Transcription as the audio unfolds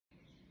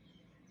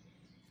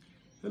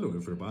Hello,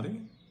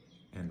 everybody,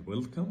 and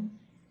welcome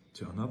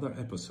to another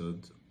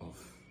episode of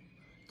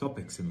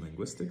Topics in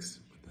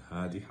Linguistics with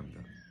Hadi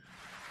Hamdan.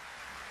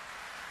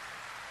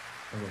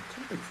 Our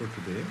topic for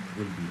today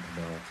will be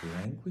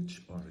about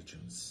language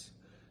origins.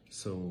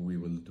 So we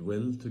will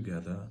dwell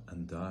together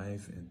and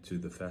dive into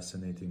the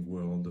fascinating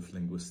world of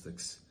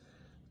linguistics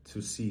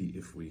to see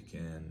if we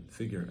can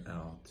figure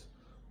out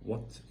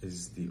what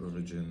is the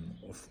origin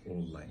of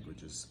all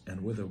languages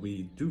and whether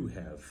we do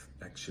have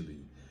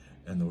actually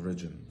an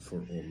origin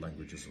for all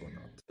languages or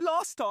not.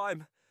 Last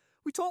time,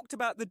 we talked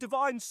about the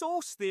divine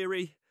source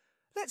theory.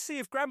 Let's see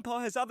if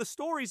Grandpa has other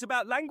stories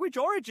about language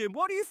origin.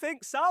 What do you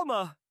think,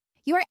 Salma?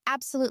 You are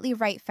absolutely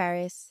right,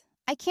 Ferris.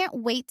 I can't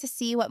wait to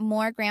see what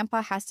more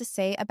Grandpa has to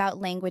say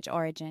about language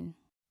origin.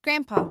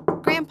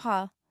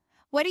 Grandpa,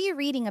 what are you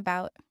reading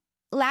about?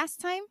 Last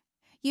time,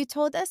 you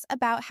told us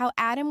about how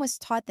Adam was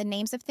taught the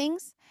names of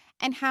things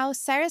and how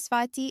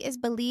Sarasvati is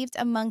believed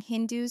among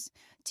Hindus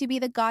to be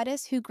the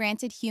goddess who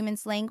granted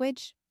humans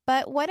language.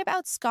 But what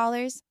about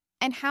scholars,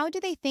 and how do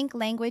they think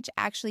language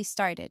actually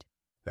started?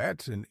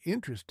 That's an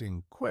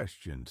interesting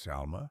question,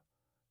 Salma.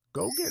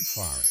 Go get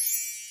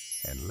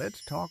Forrest, and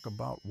let's talk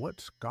about what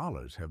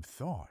scholars have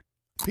thought.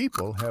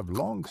 People have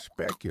long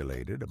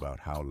speculated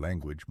about how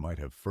language might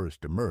have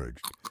first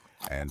emerged,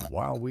 and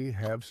while we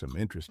have some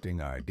interesting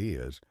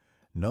ideas,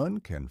 none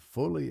can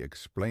fully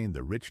explain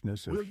the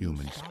richness of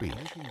human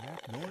speech,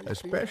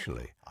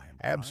 especially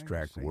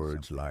abstract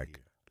words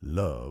like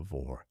love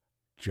or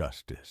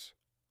justice.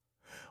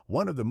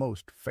 One of the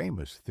most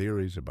famous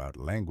theories about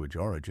language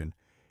origin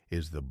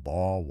is the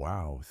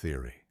bow-wow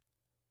theory.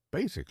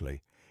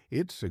 Basically,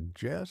 it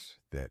suggests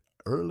that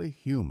early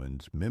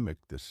humans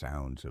mimicked the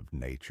sounds of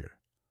nature.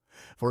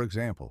 For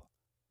example,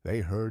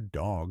 they heard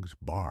dogs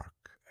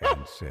bark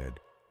and said,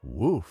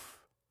 "woof,"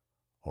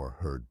 or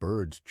heard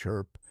birds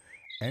chirp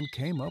and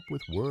came up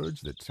with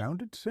words that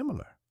sounded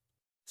similar.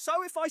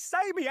 So if I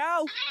say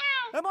meow,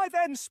 am I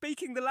then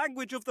speaking the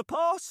language of the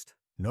past?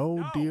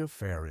 No, dear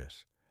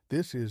Ferris,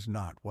 this is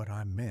not what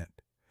I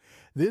meant.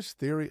 This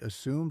theory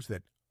assumes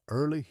that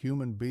early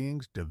human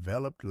beings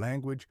developed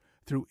language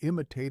through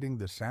imitating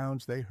the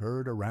sounds they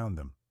heard around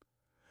them.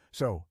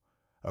 So,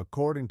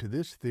 according to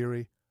this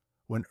theory,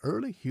 when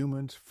early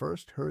humans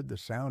first heard the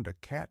sound a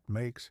cat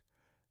makes,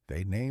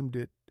 they named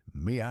it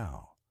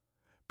meow,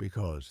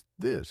 because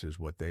this is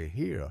what they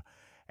hear,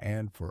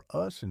 and for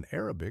us in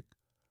Arabic,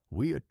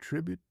 we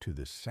attribute to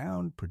the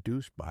sound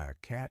produced by a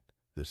cat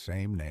the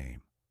same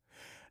name.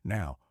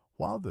 Now,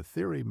 while the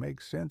theory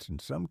makes sense in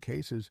some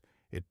cases,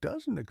 it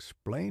doesn't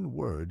explain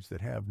words that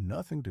have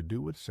nothing to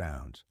do with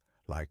sounds,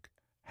 like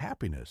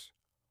happiness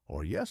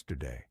or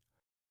yesterday.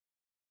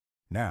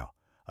 Now,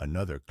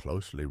 another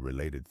closely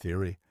related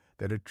theory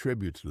that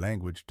attributes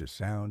language to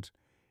sounds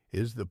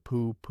is the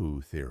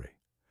Pooh-Pooh theory,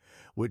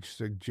 which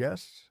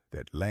suggests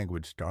that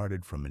language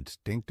started from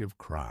instinctive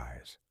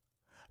cries,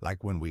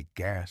 like when we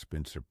gasp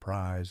in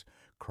surprise,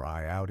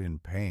 cry out in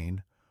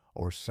pain,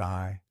 or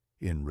sigh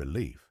in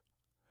relief.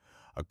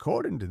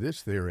 According to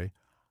this theory,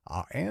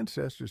 our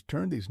ancestors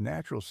turned these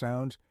natural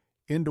sounds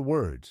into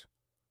words.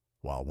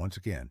 While once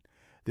again,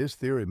 this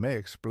theory may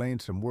explain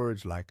some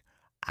words like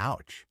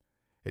ouch,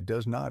 it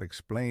does not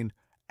explain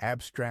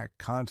abstract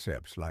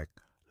concepts like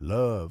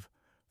love,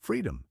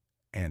 freedom,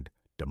 and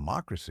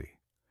democracy.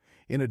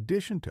 In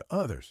addition to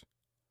others,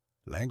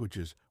 language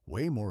is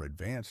way more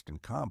advanced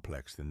and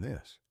complex than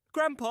this.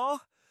 Grandpa,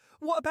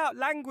 what about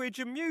language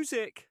and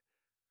music?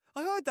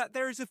 I heard that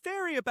there is a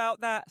theory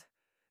about that.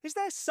 Is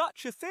there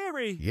such a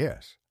theory?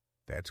 Yes,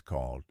 that's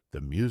called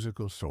the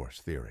musical source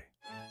theory.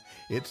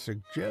 It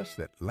suggests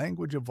that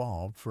language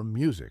evolved from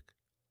music.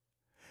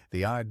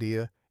 The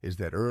idea is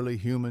that early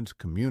humans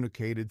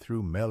communicated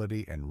through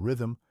melody and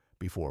rhythm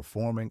before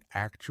forming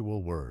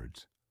actual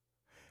words.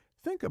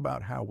 Think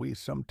about how we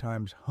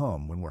sometimes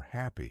hum when we're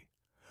happy,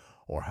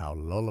 or how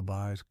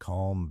lullabies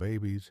calm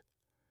babies.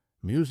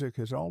 Music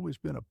has always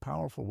been a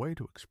powerful way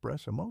to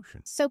express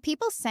emotion. So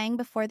people sang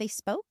before they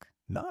spoke?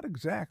 Not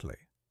exactly,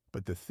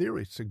 but the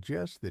theory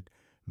suggests that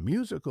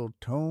musical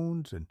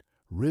tones and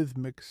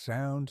rhythmic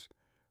sounds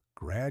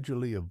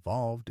gradually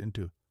evolved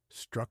into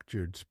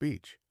structured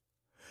speech.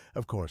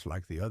 Of course,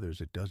 like the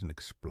others, it doesn't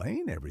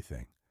explain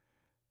everything,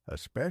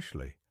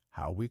 especially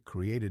how we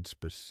created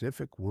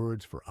specific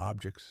words for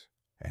objects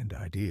and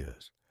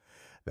ideas.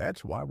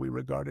 That's why we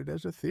regard it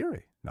as a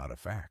theory, not a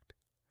fact.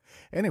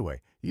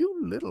 Anyway, you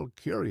little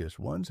curious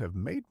ones have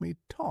made me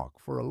talk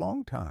for a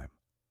long time.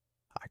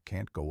 I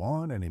can't go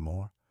on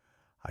anymore.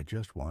 I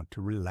just want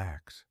to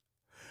relax.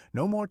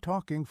 No more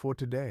talking for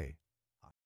today.